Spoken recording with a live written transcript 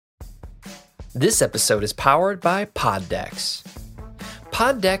This episode is powered by Poddex.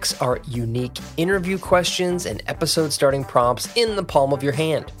 Poddex are unique interview questions and episode starting prompts in the palm of your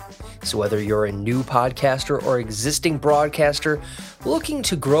hand. So whether you're a new podcaster or existing broadcaster looking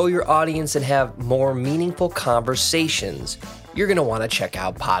to grow your audience and have more meaningful conversations, you're going to want to check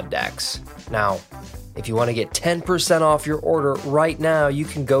out Poddex. Now, if you want to get 10% off your order right now, you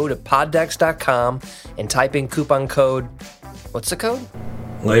can go to poddex.com and type in coupon code. What's the code?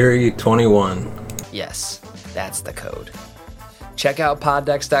 Larry21. Yes, that's the code. Check out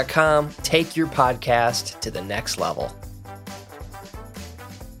poddex.com. Take your podcast to the next level.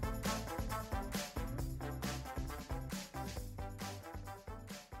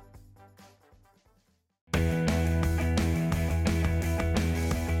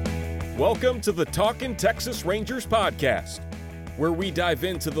 Welcome to the Talkin' Texas Rangers podcast, where we dive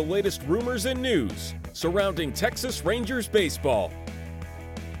into the latest rumors and news surrounding Texas Rangers baseball.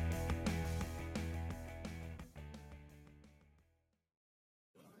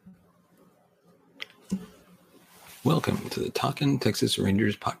 Welcome to the Talkin' Texas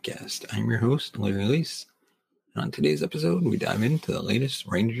Rangers podcast. I'm your host, Larry Lease, and on today's episode, we dive into the latest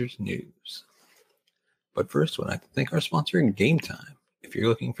Rangers news. But first, we'd like to thank our sponsor, Game Time. If you're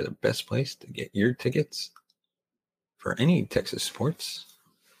looking for the best place to get your tickets for any Texas sports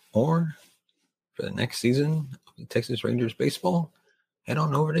or for the next season of the Texas Rangers baseball, head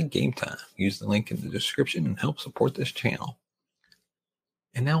on over to Game Time. Use the link in the description and help support this channel.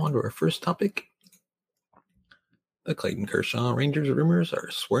 And now on to our first topic. The Clayton Kershaw Rangers rumors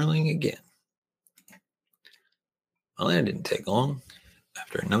are swirling again. Well, that didn't take long.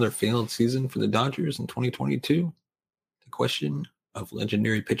 After another failed season for the Dodgers in 2022, the question of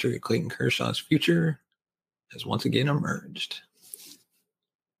legendary pitcher Clayton Kershaw's future has once again emerged.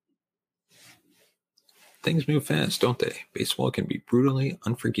 Things move fast, don't they? Baseball can be brutally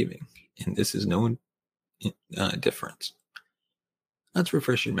unforgiving, and this is no difference. Let's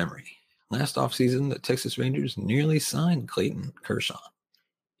refresh your memory. Last offseason, the Texas Rangers nearly signed Clayton Kershaw.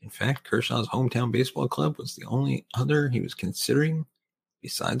 In fact, Kershaw's hometown baseball club was the only other he was considering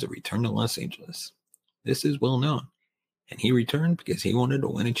besides a return to Los Angeles. This is well known, and he returned because he wanted to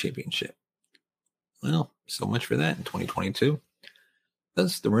win a championship. Well, so much for that in 2022.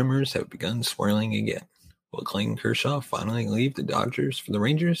 Thus, the rumors have begun swirling again. Will Clayton Kershaw finally leave the Dodgers for the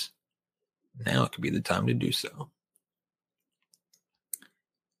Rangers? Now could be the time to do so.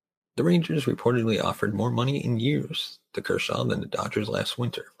 The Rangers reportedly offered more money in years to Kershaw than the Dodgers last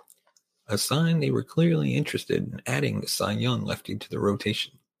winter, a sign they were clearly interested in adding the Cy Young lefty to the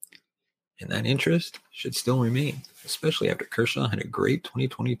rotation. And that interest should still remain, especially after Kershaw had a great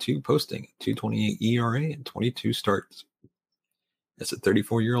 2022 posting, 2.28 ERA and 22 starts. As the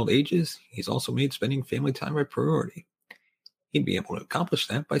 34-year-old ages, he's also made spending family time a priority. He'd be able to accomplish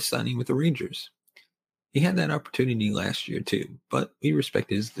that by signing with the Rangers. He had that opportunity last year too, but we respect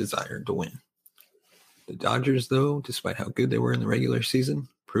his desire to win. The Dodgers, though, despite how good they were in the regular season,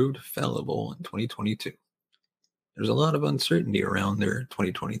 proved fallible in 2022. There's a lot of uncertainty around their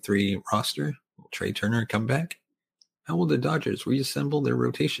 2023 roster. Will Trey Turner come back? How will the Dodgers reassemble their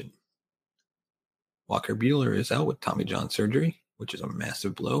rotation? Walker Buehler is out with Tommy John surgery, which is a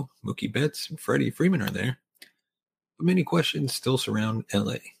massive blow. Mookie Betts and Freddie Freeman are there. But many questions still surround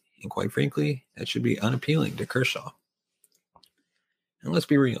LA. And quite frankly, that should be unappealing to Kershaw. And let's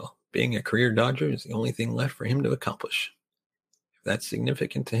be real, being a career Dodger is the only thing left for him to accomplish. If that's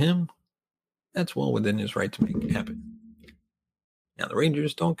significant to him, that's well within his right to make it happen. Now, the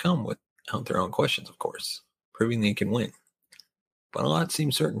Rangers don't come without their own questions, of course, proving they can win. But a lot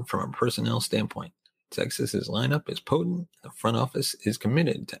seems certain from a personnel standpoint. Texas's lineup is potent, and the front office is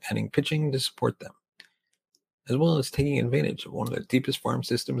committed to adding pitching to support them, as well as taking advantage of one of the deepest farm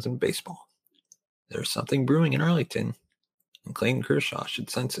systems in baseball. There's something brewing in Arlington, and Clayton Kershaw should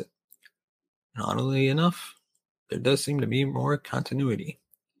sense it. And oddly enough, there does seem to be more continuity,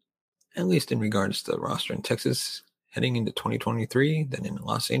 at least in regards to the roster in Texas heading into 2023 than in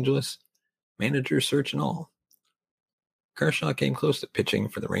Los Angeles, manager search and all. Kershaw came close to pitching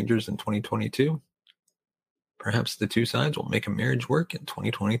for the Rangers in 2022. Perhaps the two sides will make a marriage work in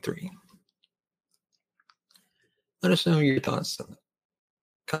 2023. Let us know your thoughts in the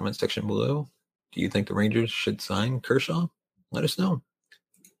comment section below. Do you think the Rangers should sign Kershaw? Let us know.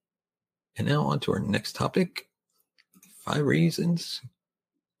 And now on to our next topic. 5 reasons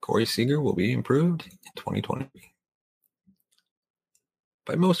Corey Seager will be improved in 2023.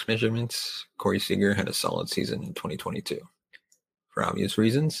 By most measurements, Corey Seager had a solid season in 2022. For obvious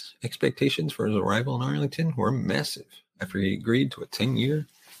reasons, expectations for his arrival in Arlington were massive after he agreed to a 10-year,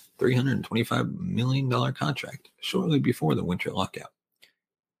 $325 million contract shortly before the winter lockout.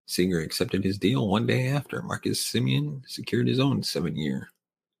 Seager accepted his deal one day after Marcus Semien secured his own 7-year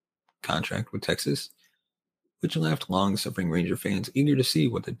contract with Texas, which left long-suffering Ranger fans eager to see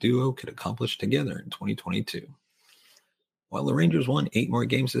what the duo could accomplish together in 2022. While the Rangers won 8 more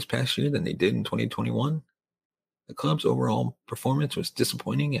games this past year than they did in 2021, the club's overall performance was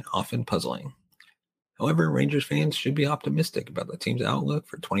disappointing and often puzzling. However, Rangers fans should be optimistic about the team's outlook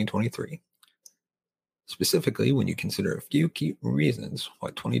for 2023. Specifically, when you consider a few key reasons why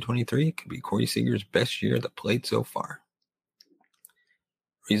 2023 could be Corey Seager's best year at the plate so far.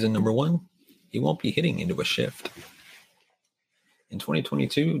 Reason number 1, he won't be hitting into a shift. In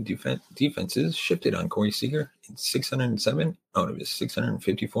 2022, defenses shifted on Corey Seager in 607 out of his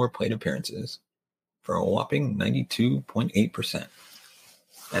 654 plate appearances for a whopping 92.8%.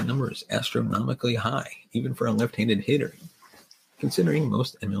 That number is astronomically high, even for a left-handed hitter, considering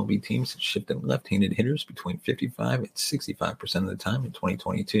most MLB teams shifted left-handed hitters between 55 and 65% of the time in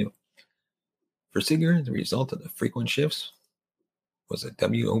 2022. For Seager, the result of the frequent shifts was a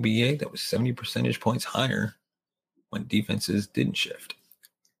WOBA that was 70 percentage points higher when defenses didn't shift.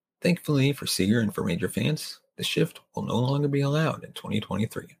 Thankfully for Seager and for Ranger fans, the shift will no longer be allowed in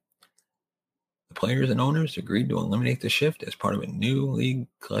 2023. The players and owners agreed to eliminate the shift as part of a new league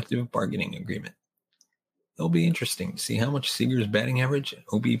collective bargaining agreement. It'll be interesting to see how much Seager's batting average and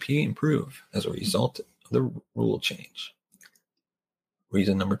OBP improve as a result of the rule change.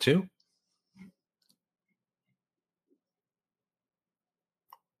 Reason number 2.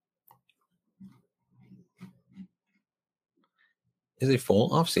 Is a full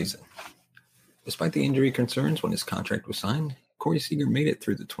offseason. Despite the injury concerns when his contract was signed, Corey Seager made it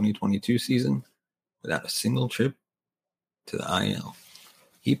through the 2022 season without a single trip to the IL.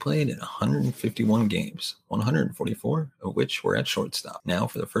 He played in 151 games, 144 of which were at shortstop. Now,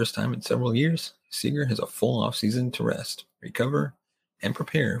 for the first time in several years, Seager has a full offseason to rest, recover, and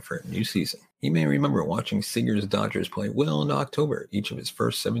prepare for a new season. You may remember watching Seager's Dodgers play well into October each of his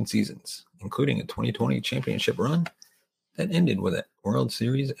first 7 seasons, including a 2020 championship run that ended with a World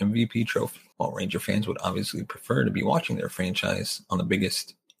Series MVP trophy. While Ranger fans would obviously prefer to be watching their franchise on the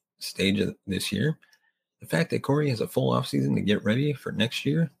biggest stage of this year, the fact that Corey has a full offseason to get ready for next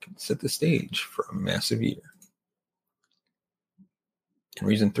year can set the stage for a massive year. And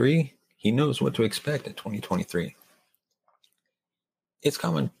reason 3, he knows what to expect in 2023. It's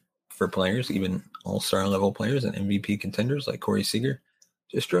common for players, even all-star level players and MVP contenders like Corey Seager,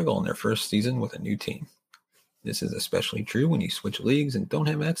 to struggle in their first season with a new team. This is especially true when you switch leagues and don't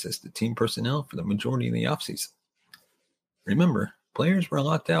have access to team personnel for the majority of the offseason. Remember, players were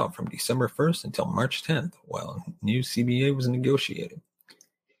locked out from December 1st until March 10th while a new CBA was negotiated.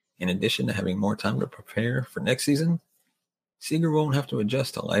 In addition to having more time to prepare for next season, Seager won't have to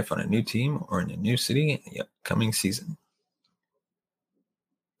adjust to life on a new team or in a new city in the upcoming season.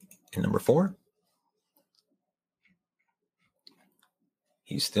 And number 4,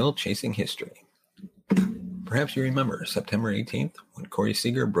 he's still chasing history. Perhaps you remember September 18th when Corey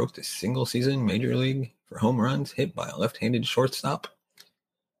Seager broke the single-season Major League for home runs hit by a left-handed shortstop.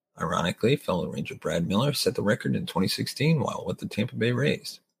 Ironically, fellow Ranger Brad Miller set the record in 2016 while with the Tampa Bay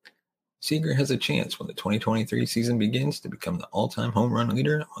Rays. Seager has a chance when the 2023 season begins to become the all-time home run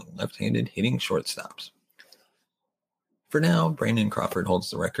leader among left-handed hitting shortstops. For now, Brandon Crawford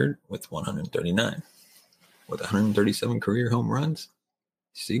holds the record with 139. With 137 career home runs,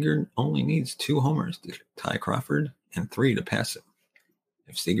 Seager only needs 2 homers to tie Crawford and 3 to pass him.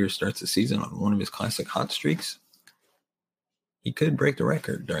 If Seager starts the season on one of his classic hot streaks, he could break the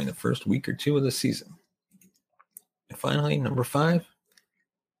record during the first week or 2 of the season. And finally, number 5,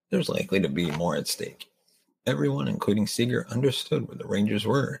 there's likely to be more at stake. Everyone, including Seager, understood where the Rangers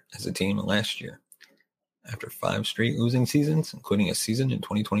were as a team last year. After 5 straight losing seasons, including a season in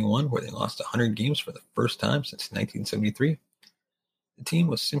 2021 where they lost 100 games for the first time since 1973, the team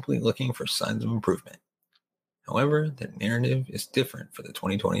was simply looking for signs of improvement. However, the narrative is different for the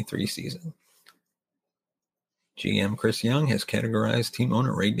 2023 season. GM Chris Young has categorized team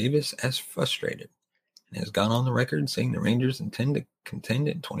owner Ray Davis as frustrated and has gone on the record saying the Rangers intend to contend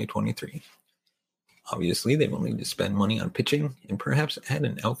in 2023. Obviously, they will need to spend money on pitching and perhaps add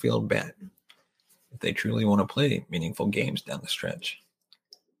an outfield bat if they truly want to play meaningful games down the stretch.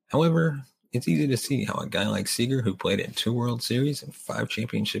 However, it's easy to see how a guy like Seager, who played in 2 World Series and 5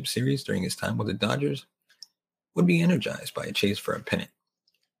 championship series during his time with the Dodgers, would be energized by a chase for a pennant.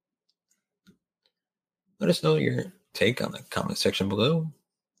 Let us know your take on the comment section below.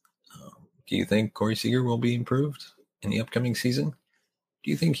 Do you think Corey Seager will be improved in the upcoming season?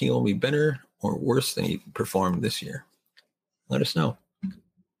 Do you think he will be better or worse than he performed this year? Let us know.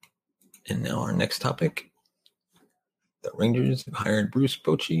 And now our next topic. The Rangers have hired Bruce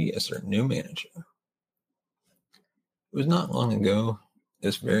Bochy as their new manager. It was not long ago,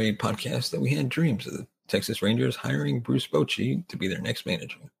 this very podcast, that we had dreams of the Texas Rangers hiring Bruce Bochy to be their next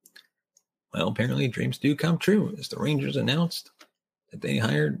manager. Well, apparently dreams do come true, as the Rangers announced that they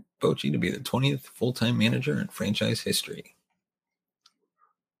hired Bochy to be the 20th full-time manager in franchise history.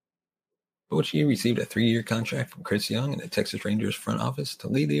 Bochy received a 3-year contract from Chris Young and the Texas Rangers front office to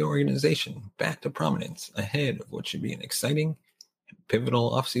lead the organization back to prominence ahead of what should be an exciting and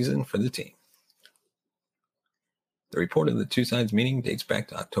pivotal offseason for the team. The report of the two sides meeting dates back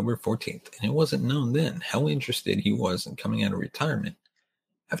to October 14th, and it wasn't known then how interested he was in coming out of retirement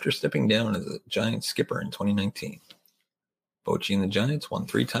after stepping down as a Giants skipper in 2019. Bochy and the Giants won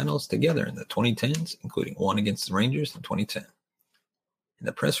 3 titles together in the 2010s, including one against the Rangers in 2010. In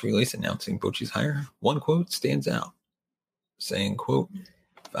the press release announcing Bochy's hire, one quote stands out, saying, quote,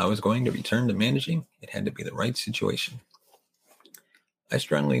 "If I was going to return to managing, it had to be the right situation. I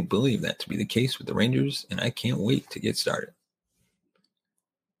strongly believe that to be the case with the Rangers, and I can't wait to get started."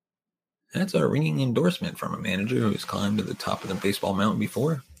 That's a ringing endorsement from a manager who has climbed to the top of the baseball mountain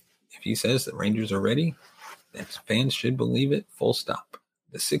before. If he says the Rangers are ready, then fans should believe it, full stop.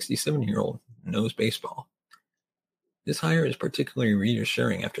 The 67-year-old knows baseball. This hire is particularly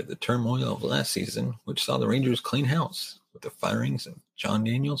reassuring after the turmoil of last season, which saw the Rangers clean house with the firings of John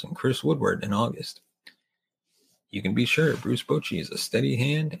Daniels and Chris Woodward in August. You can be sure Bruce Bochy is a steady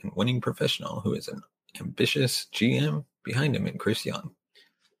hand and winning professional who is an ambitious GM behind him in Chris Young,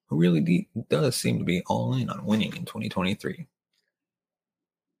 who really does seem to be all in on winning in 2023.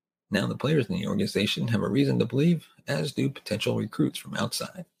 Now the players in the organization have a reason to believe, as do potential recruits from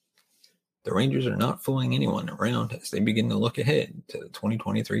outside. The Rangers are not fooling anyone around as they begin to look ahead to the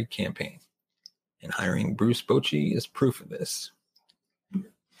 2023 campaign, and hiring Bruce Bochy is proof of this.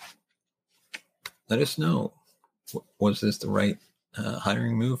 Let us know, was this the right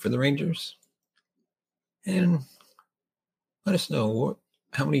hiring move for the Rangers? And let us know,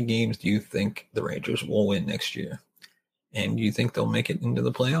 how many games do you think the Rangers will win next year? And do you think they'll make it into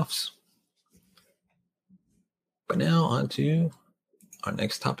the playoffs? But now on to our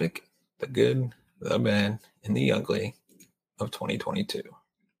next topic, the good, the bad, and the ugly of 2022.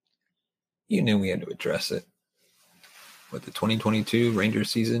 You knew we had to address it. With the 2022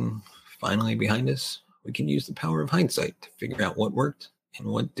 Rangers season finally behind us, we can use the power of hindsight to figure out what worked and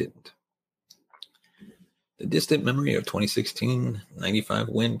what didn't. The distant memory of 2016 95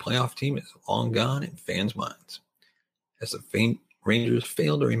 win playoff team is long gone in fans' minds, as the faint Rangers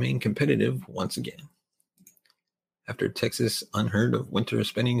failed to remain competitive once again. After Texas' unheard of winter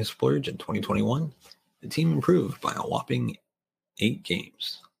spending splurge in 2021, the team improved by a whopping 8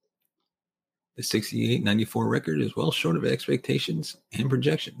 games. The 68-94 record is well short of expectations and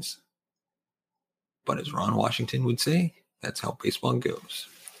projections. But as Ron Washington would say, that's how baseball goes.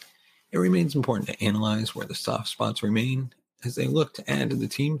 It remains important to analyze where the soft spots remain as they look to add to the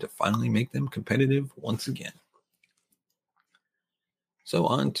team to finally make them competitive once again. So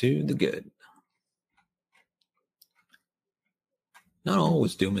on to the good. Not all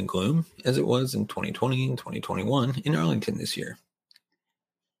was doom and gloom, as it was in 2020 and 2021 in Arlington this year,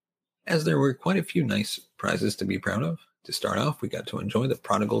 as there were quite a few nice prizes to be proud of. To start off, we got to enjoy the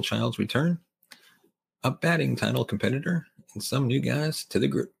prodigal child's return, a batting title competitor, and some new guys to the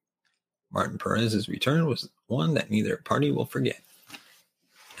group. Martin Perez's return was one that neither party will forget.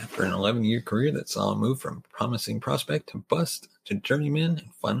 After an 11-year career that saw him move from promising prospect to bust to journeyman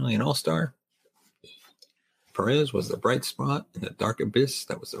and finally an all-star, Perez was the bright spot in the dark abyss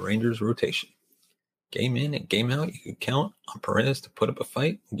that was the Rangers' rotation. Game in and game out, you could count on Perez to put up a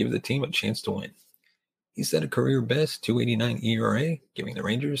fight and give the team a chance to win. He set a career-best .289 ERA, giving the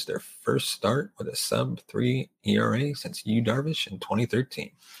Rangers their first start with a sub-3 ERA since Yu Darvish in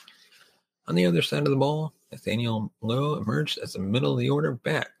 2013. On the other side of the ball, Nathaniel Lowe emerged as a middle-of-the-order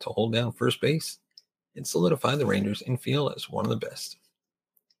bat to hold down first base and solidify the Rangers' infield as one of the best.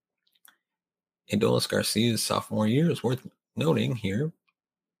 Adolis Garcia's sophomore year is worth noting here,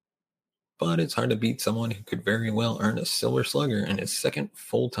 but it's hard to beat someone who could very well earn a Silver Slugger in his second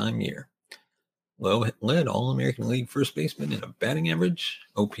full-time year. Lowe led All-American League first baseman in a batting average,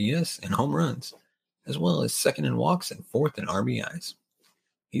 OPS, and home runs, as well as second in walks and fourth in RBIs.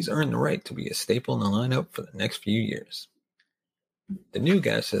 He's earned the right to be a staple in the lineup for the next few years. The new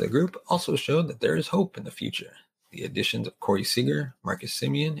guys to the group also showed that there is hope in the future. The additions of Corey Seager, Marcus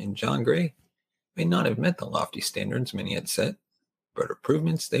Semien, and John Gray may not have met the lofty standards many had set, but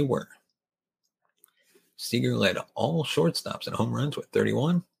improvements they were. Seager led all shortstops in home runs with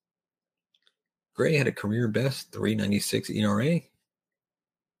 31. Gray had a career-best .396 ERA.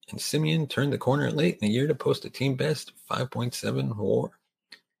 and Simeon turned the corner late in the year to post a team-best 5.7 WAR.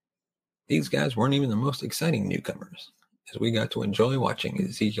 These guys weren't even the most exciting newcomers, as we got to enjoy watching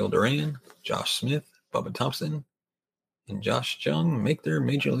Ezekiel Duran, Josh Smith, Bubba Thompson, and Josh Jung make their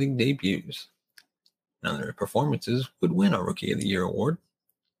Major League debuts. None of their performances would win a Rookie of the Year award,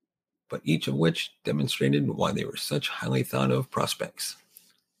 but each of which demonstrated why they were such highly thought-of prospects.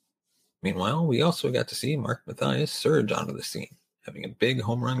 Meanwhile, we also got to see Mark Mathias surge onto the scene, having a big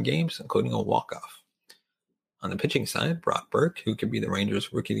home run games, including a walk-off. On the pitching side, Brock Burke, who could be the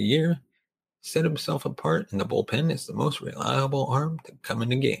Rangers' Rookie of the Year, set himself apart in the bullpen as the most reliable arm to come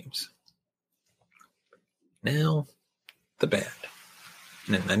into games. Now, the bad.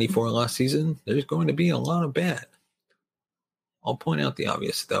 In a 94-loss season, there's going to be a lot of bad. I'll point out the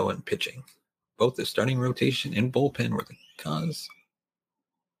obvious, though, in pitching. Both the starting rotation and bullpen were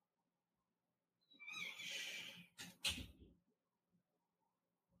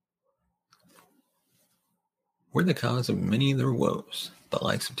the cause of many of their woes. The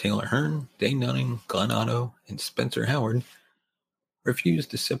likes of Taylor Hearn, Dane Dunning, Glenn Otto, and Spencer Howard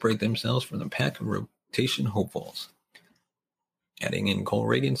refused to separate themselves from the pack of rotation hopefuls. Adding in Cole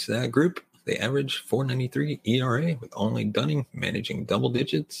Radiance to that group, they averaged .493 ERA with only Dunning managing double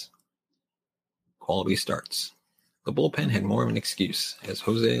digits. Quality starts. The bullpen had more of an excuse, as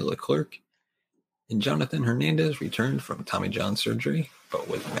Jose Leclerc and Jonathan Hernandez returned from Tommy John surgery, but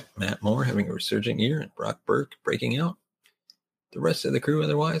with Matt Moore having a resurgent year and Brock Burke breaking out, the rest of the crew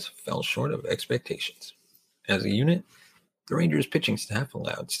otherwise fell short of expectations. As a unit, the Rangers pitching staff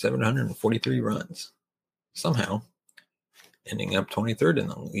allowed 743 runs, somehow ending up 23rd in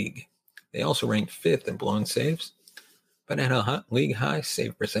the league. They also ranked 5th in blown saves, but had a league-high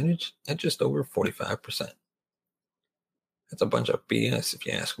save percentage at just over 45%. That's a bunch of BS if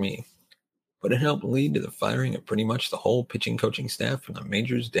you ask me, but it helped lead to the firing of pretty much the whole pitching coaching staff from the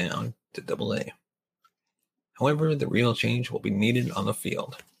majors down to AA. However, the real change will be needed on the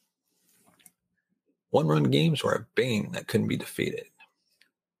field. One-run games were a bane that couldn't be defeated.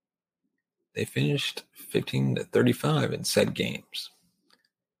 They finished 15-35 in said games.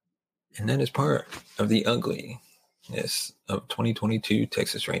 And that is part of the ugliness of 2022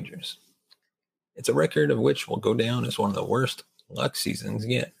 Texas Rangers. It's a record of which will go down as one of the worst luck seasons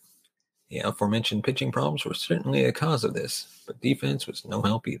yet. The aforementioned pitching problems were certainly a cause of this, but defense was no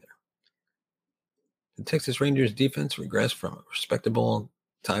help either. The Texas Rangers defense regressed from a respectable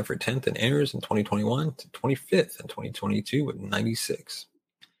tie for 10th in errors in 2021 to 25th in 2022 with 96.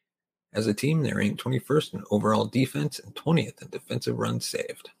 As a team, they ranked 21st in overall defense and 20th in defensive runs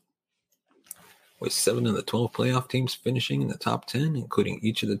saved. With 7 of the 12 playoff teams finishing in the top 10, including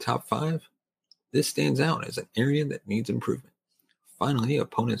each of the top 5, this stands out as an area that needs improvement. Finally,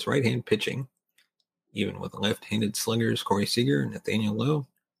 opponents' right-hand pitching, even with left-handed sluggers Corey Seager and Nathaniel Lowe,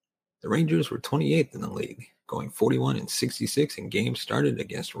 the Rangers were 28th in the league, going 41-66 in games started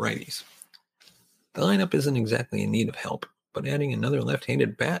against righties. The lineup isn't exactly in need of help, but adding another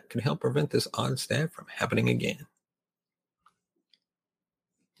left-handed bat could help prevent this odd stat from happening again.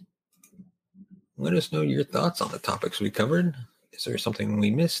 Let us know your thoughts on the topics we covered. Is there something we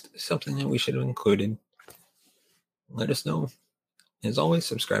missed? Something that we should have included? Let us know. As always,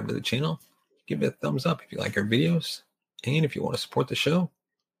 subscribe to the channel. Give it a thumbs up if you like our videos. And if you want to support the show,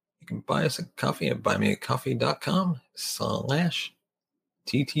 you can buy us a coffee at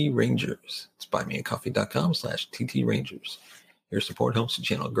buymeacoffee.com/TTRangers. It's buymeacoffee.com/TTRangers. Your support helps the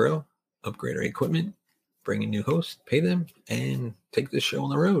channel grow, upgrade our equipment, bring in new hosts, pay them, and take this show on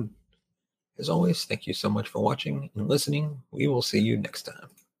the road. As always, thank you so much for watching and listening. We will see you next time.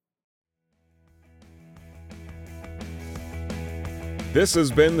 This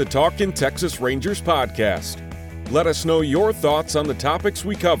has been the Talkin' Texas Rangers podcast. Let us know your thoughts on the topics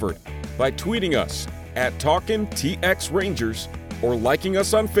we covered by tweeting us at TalkinTXRangers or liking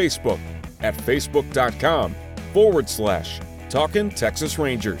us on Facebook at facebook.com/Talkin' Texas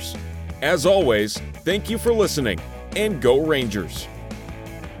Rangers. As always, thank you for listening and go Rangers.